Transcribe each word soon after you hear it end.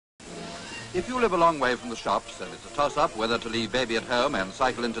If you live a long way from the shops and it's a toss-up whether to leave baby at home and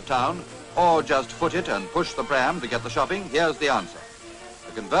cycle into town or just foot it and push the pram to get the shopping, here's the answer.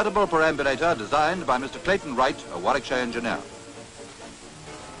 A convertible perambulator designed by Mr. Clayton Wright, a Warwickshire engineer.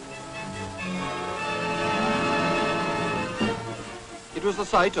 It was the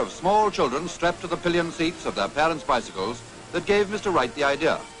sight of small children strapped to the pillion seats of their parents' bicycles that gave Mr. Wright the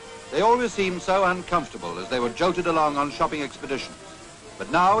idea. They always seemed so uncomfortable as they were jolted along on shopping expeditions.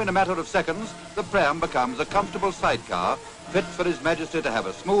 But now, in a matter of seconds, the pram becomes a comfortable sidecar fit for His Majesty to have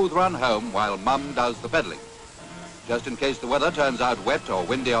a smooth run home while Mum does the pedalling. Just in case the weather turns out wet or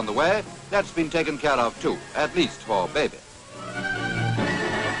windy on the way, that's been taken care of too, at least for baby.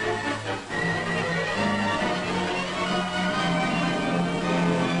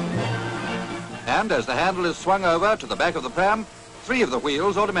 And as the handle is swung over to the back of the pram, 3 of the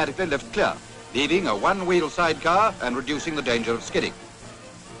wheels automatically lift clear, leaving a one-wheel sidecar and reducing the danger of skidding.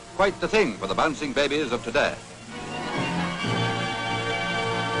 Quite the thing for the bouncing babies of today.